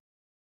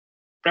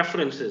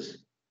 preferences,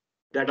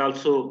 that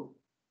also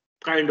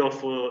kind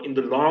of in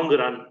the long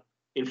run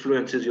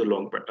influences your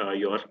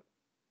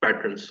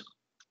patterns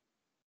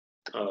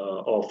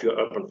of your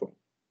urban form.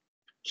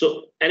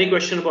 So, any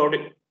question about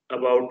it,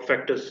 about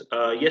factors?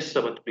 Yes,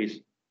 Samat,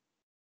 please.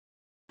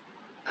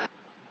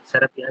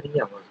 Sir अभी आ रही है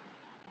आवाज?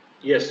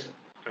 Yes,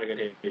 I can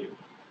hear you.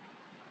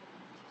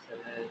 Sir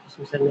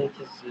इसमें sir मैं एक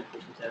चीज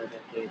पूछना चाह रहा था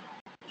कि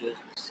जो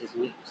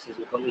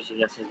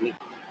सिस्मिकोलॉजी या सिस्मिक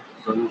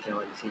जोनिंग के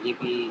हवाले से ये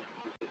भी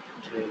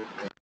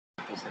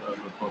सर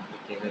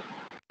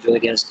जो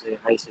एरियाज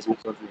हाई सिस्मिक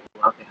जोन में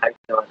वहाँ पे हाइट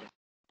के हवाले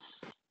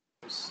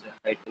उस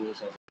हाइट के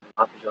हिसाब से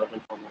वहाँ पे जो अर्बन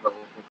फॉर्म होगा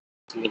वो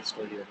सिंगल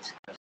स्टोरी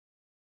होगा.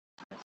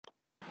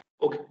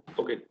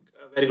 Okay,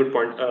 very good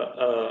point,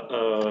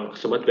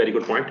 Samat. Very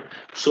good point.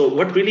 So,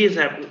 what really is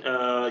happening?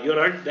 You're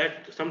right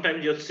that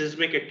sometimes your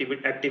seismic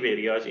active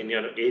areas in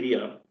your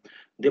area,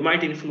 they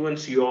might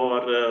influence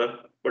your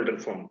building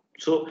form.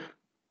 So,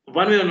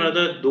 one way or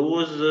another,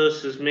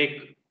 those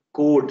seismic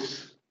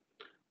codes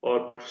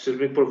or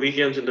seismic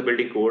provisions in the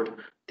building code,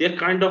 they're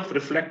kind of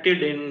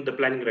reflected in the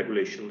planning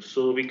regulations.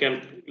 So we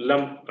can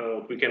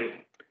we can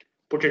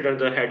put it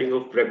under the heading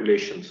of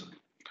regulations.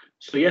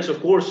 So yes, of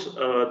course,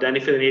 then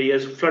if an area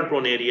is flood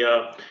prone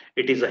area,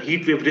 it is a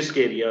heat wave risk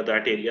area,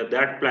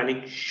 that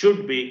planning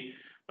should be,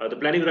 the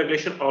planning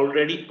regulation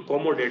already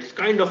accommodates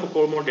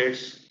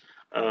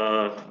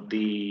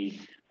the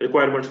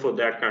requirements for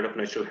that kind of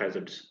natural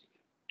hazards.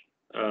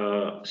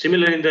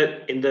 Similarly,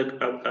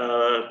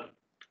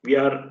 we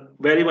are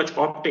very much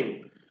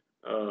opting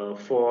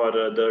for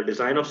the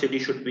design of city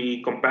should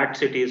be compact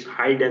cities,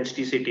 high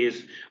density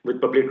cities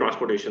with public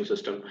transportation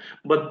system.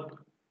 But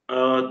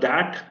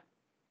that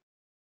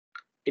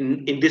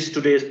in this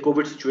today's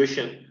COVID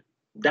situation,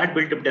 that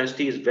built up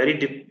density is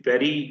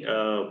very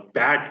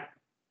bad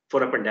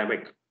for a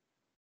pandemic,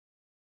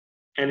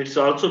 and it's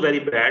also very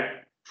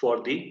bad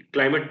for the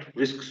climate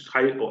risks,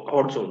 high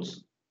hot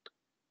zones.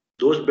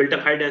 Those built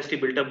up high density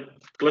built up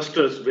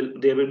clusters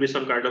there will be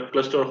some kind of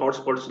cluster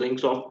hotspots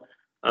links of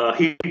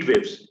heat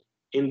waves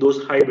in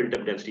those high built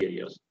up density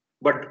areas.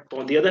 But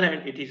on the other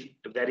hand, it is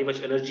very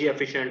much energy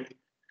efficient.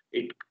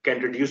 It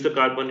can reduce the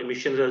carbon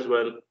emissions as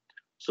well.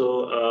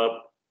 So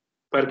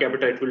per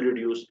capita it will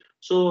reduce.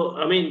 So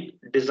I mean,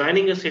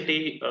 designing a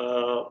city,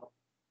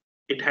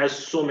 it has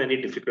so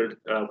many difficult,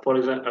 for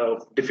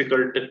example,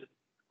 difficult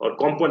or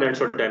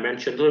components or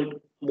dimensions. So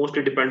it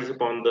mostly depends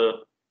upon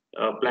the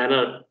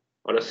planner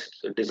or a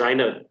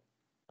designer,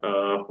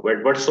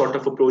 what sort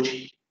of approach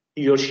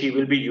he or she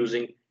will be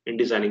using in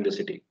designing the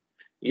city.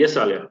 Yes,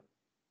 Alia.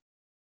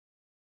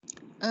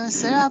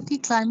 Sir आपकी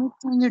climate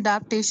change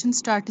adaptation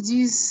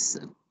strategies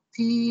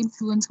भी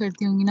influence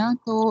करती होंगी ना,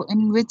 तो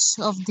in which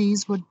of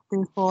these would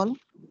they fall?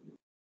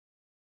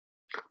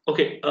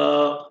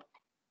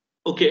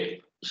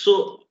 Okay, so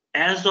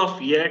as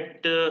of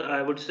yet,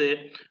 I would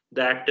say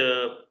that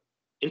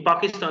in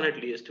Pakistan, at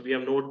least, we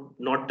have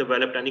not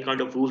developed any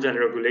kind of rules and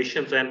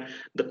regulations, and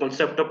the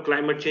concept of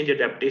climate change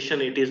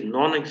adaptation, it is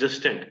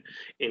non-existent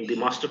in the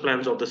master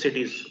plans of the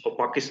cities of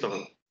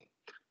Pakistan.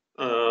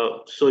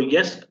 So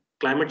yes,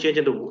 climate change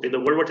in the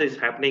world, what is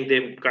happening,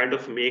 they kind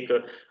of make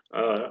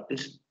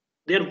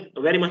they're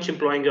very much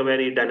employing a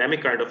very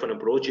dynamic kind of an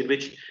approach in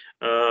which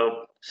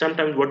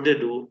sometimes what they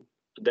do,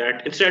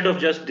 that instead of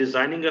just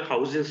designing a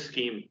housing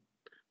scheme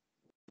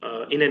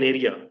in an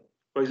area,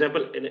 for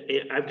example,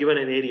 I've given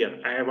an area,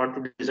 I want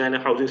to design a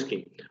housing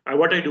scheme.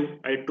 What I do,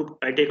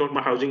 I take out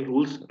my housing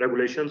rules,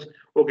 regulations.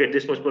 Okay,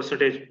 this much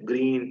percentage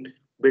green,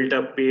 built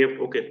up,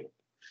 paved.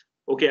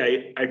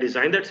 Okay, I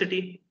design that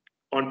city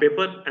on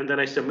paper, and then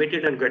I submit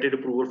it and get it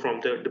approval from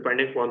the,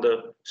 depending on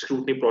the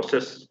scrutiny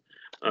process,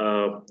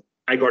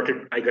 I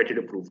get it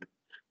approved.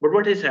 But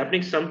what is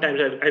happening sometimes,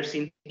 I've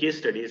seen case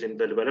studies in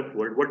the developed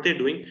world. What are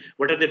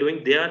they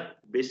doing? They are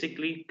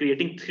basically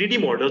creating 3D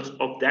models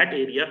of that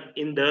area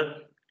in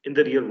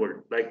the real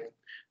world. Like,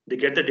 they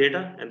get the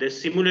data and they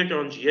simulate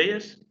on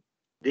GIS.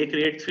 They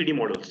create 3D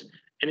models,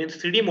 and in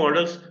 3D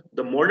models,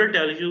 the model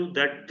tells you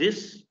that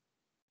this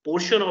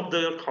portion of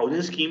the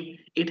housing scheme,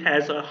 it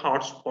has a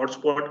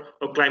hotspot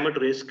or climate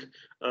risk,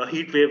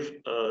 heat wave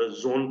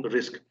zone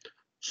risk.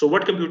 So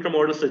what computer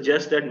model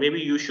suggests that maybe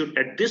you should,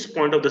 at this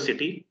point of the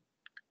city,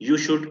 you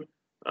should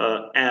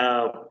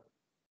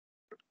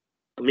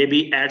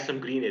maybe add some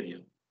green area,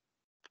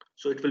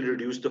 so it will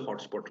reduce the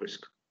hotspot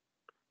risk.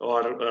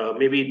 Or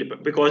maybe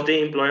because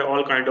they employ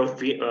all kind of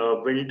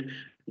wind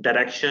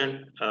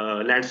direction,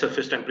 land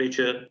surface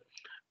temperature,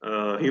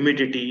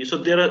 humidity. So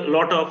there are a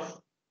lot of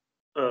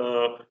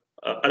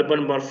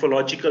urban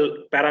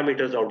morphological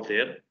parameters out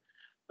there.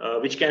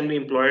 which can be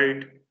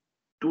employed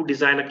to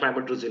design a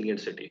climate resilient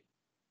city.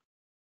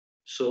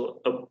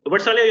 So,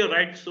 but Salia, you're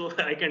right. So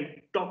I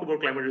can talk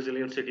about climate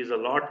resilient cities a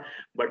lot,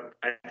 but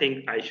I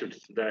think I should,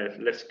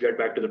 let's get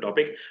back to the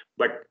topic.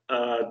 But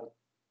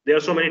there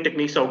are so many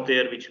techniques out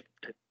there which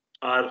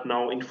are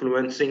now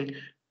influencing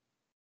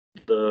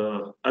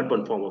the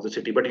urban form of the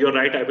city. But you're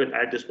right, I will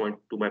add this point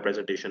to my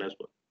presentation as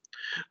well.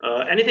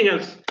 Anything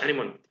else,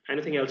 anyone?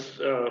 Anything else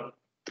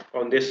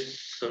on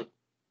this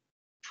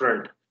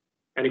front?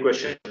 Any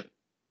question?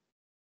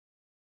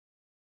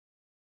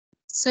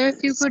 Sir,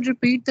 if you could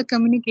repeat the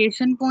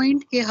communication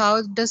point,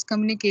 how does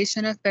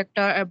communication affect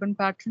our urban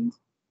patterns?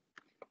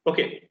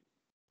 Okay.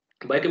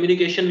 By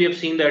communication, we have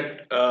seen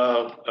that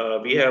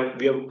we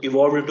have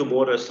evolved into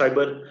more a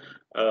cyber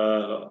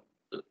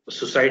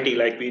society.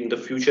 Like in the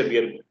future, we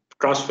are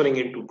transferring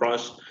into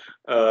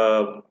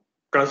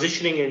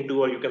transitioning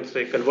into, or you can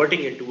say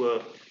converting into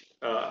a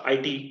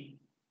IT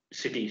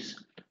cities.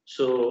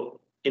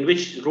 So in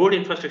which road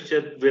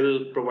infrastructure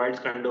will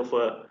provide kind of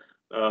a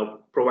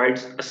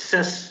provides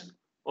access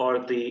or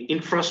the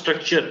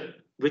infrastructure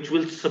which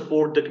will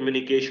support the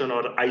communication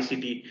or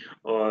ICT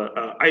or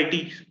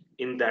IT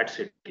in that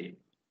city.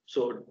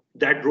 So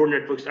that road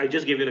networks, I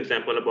just gave you an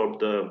example about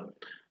the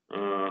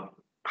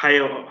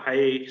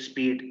high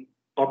speed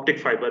optic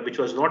fiber, which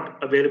was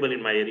not available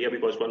in my area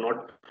because were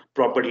not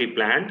properly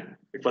planned.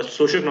 It was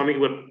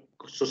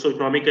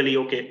socioeconomically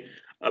okay,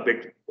 a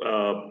bit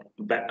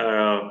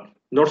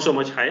not so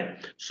much high.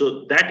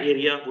 So that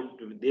area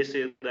would, they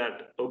say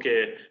that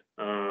okay,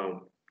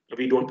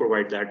 we don't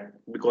provide that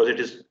because it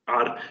is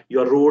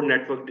your road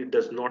network, it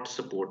does not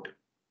support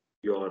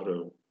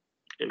your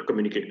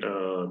communicate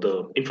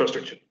the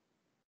infrastructure.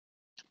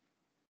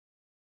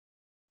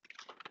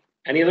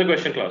 Any other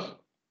question, class?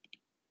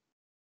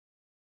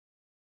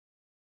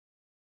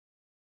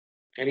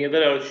 Any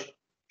other, or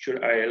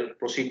should I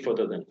proceed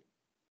further then?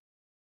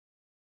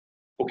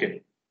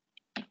 Okay.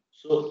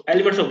 So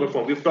elements of urban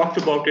form, we've talked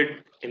about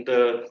it in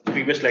the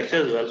previous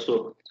lecture as well.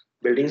 So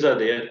buildings are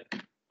there.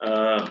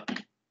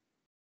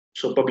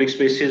 So public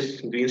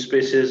spaces, green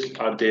spaces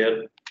are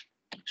there.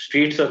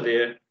 Streets are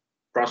there.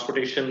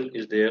 Transportation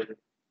is there,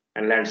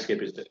 and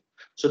landscape is there.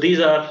 So these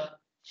are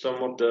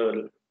some of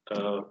the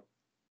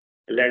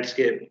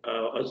landscape,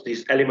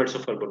 these elements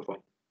of urban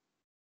form.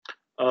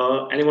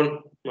 Anyone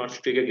wants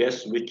to take a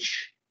guess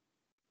which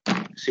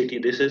city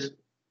this is?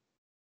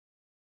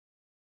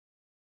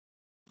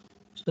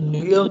 So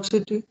New York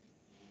City?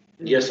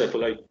 Yes,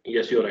 Saifullah.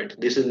 Yes, you're right.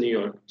 This is New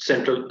York,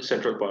 Central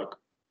Park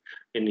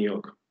in New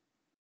York.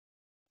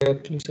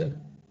 Exactly, sir.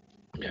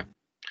 Yeah.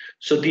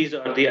 So these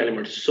are the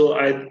elements. So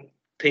I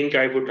think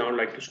I would now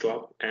like to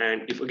stop.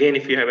 And if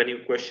you have any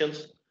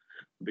questions,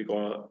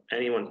 because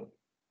anyone.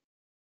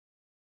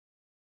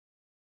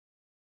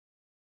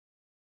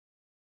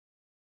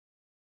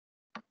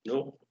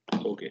 No?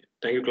 Okay.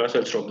 Thank you, class.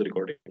 I'll stop the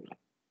recording.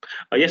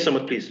 Yes,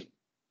 Samad, please.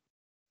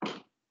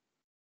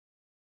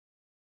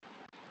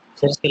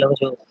 Sir इसके अलावा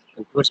जो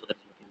contours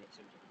वगैरह होते हैं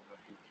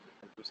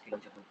contours के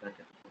अलावा जब हम प्लान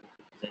करते हैं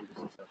डिजाइन के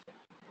हिसाब से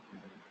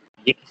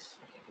ये किस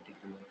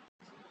कैटेगरी में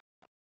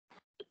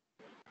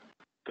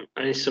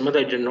Samad,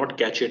 I did not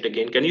catch it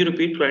again. Can you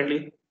repeat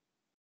kindly?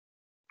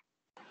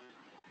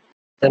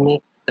 Sir मैं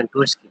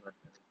कंटूर्स की बात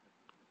कर रहा हूं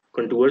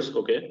Contours,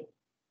 okay.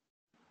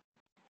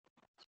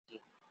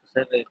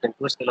 सर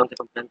कंटूर्स के अलावा जब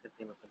हम प्लान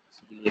करते हैं मतलब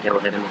सिविल एरिया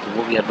वगैरह में तो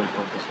वो भी अर्बन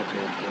फॉर्म पे सोच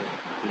रहे हैं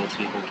कि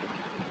नेचुरल के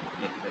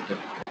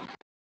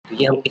तो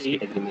ये हम किस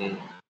कैटेगरी में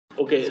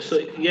Okay, so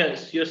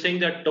yes, you're saying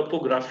that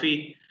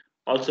topography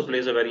also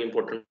plays a very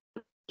important.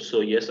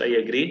 So yes, I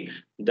agree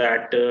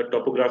that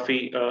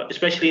topography,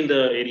 especially in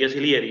the areas,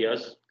 hilly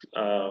areas,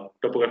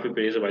 topography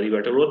plays a very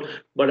vital role.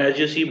 But as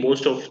you see,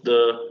 most of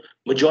the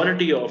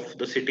majority of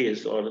the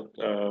cities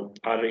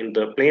are in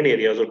the plain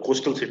areas or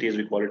coastal cities,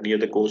 we call it, near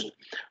the coast,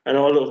 and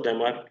all of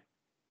them are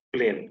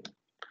plain.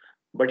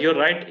 But you're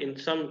right, in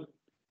some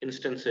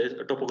instances,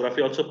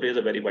 topography also plays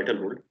a very vital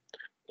role.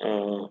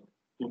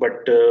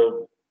 But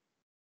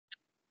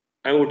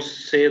I would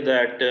say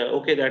that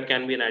okay, that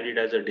can be added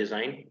as a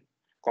design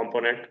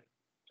component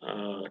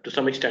to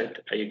some extent.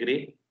 I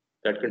agree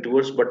that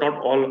contours, but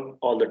not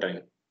all the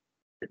time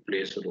it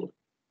plays a role.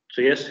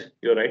 So yes,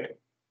 you're right.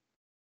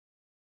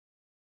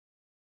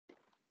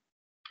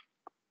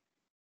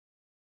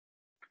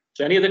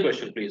 So any other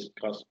question, please,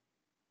 class?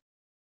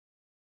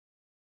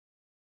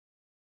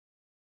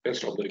 Let's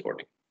stop the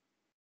recording.